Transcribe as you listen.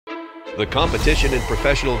The competition in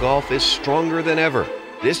professional golf is stronger than ever.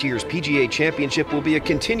 This year's PGA Championship will be a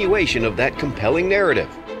continuation of that compelling narrative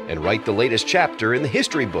and write the latest chapter in the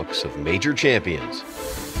history books of major champions.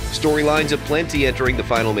 Storylines aplenty entering the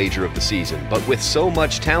final major of the season, but with so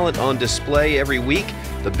much talent on display every week,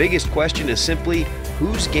 the biggest question is simply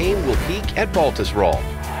whose game will peak at Baltusrol.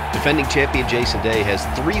 Defending champion Jason Day has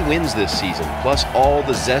 3 wins this season, plus all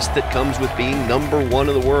the zest that comes with being #1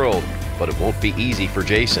 in the world, but it won't be easy for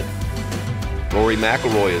Jason. Rory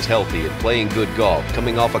McIlroy is healthy and playing good golf,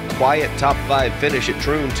 coming off a quiet top 5 finish at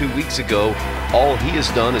Troon 2 weeks ago. All he has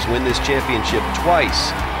done is win this championship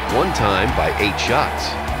twice, one time by 8 shots.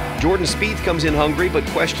 Jordan Spieth comes in hungry, but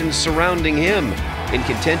questions surrounding him. In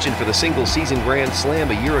contention for the single-season Grand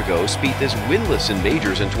Slam a year ago, Spieth is winless in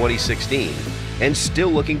majors in 2016 and still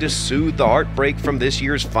looking to soothe the heartbreak from this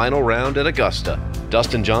year's final round at Augusta.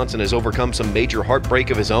 Dustin Johnson has overcome some major heartbreak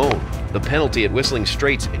of his own. The penalty at Whistling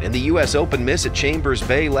Straits and the U.S. Open miss at Chambers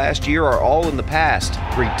Bay last year are all in the past.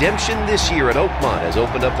 Redemption this year at Oakmont has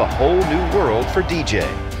opened up a whole new world for DJ.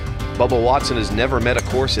 Bubba Watson has never met a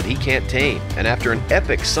course that he can't tame, and after an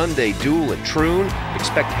epic Sunday duel at Troon,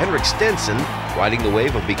 expect Henrik Stenson, riding the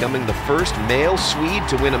wave of becoming the first male Swede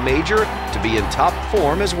to win a major, to be in top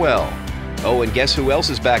form as well. Oh, and guess who else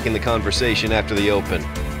is back in the conversation after the Open?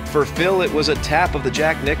 For Phil, it was a tap of the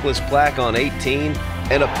Jack Nicklaus plaque on 18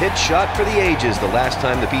 and a pitch shot for the ages the last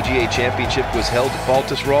time the PGA Championship was held at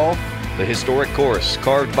Baltusrol. The historic course,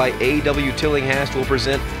 carved by A.W. Tillinghast, will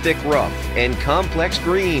present thick rough and complex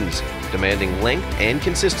greens, demanding length and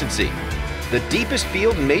consistency. The deepest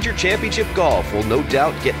field in major championship golf will no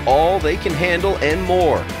doubt get all they can handle and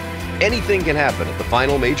more. Anything can happen at the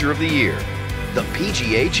final major of the year, the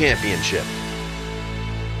PGA Championship.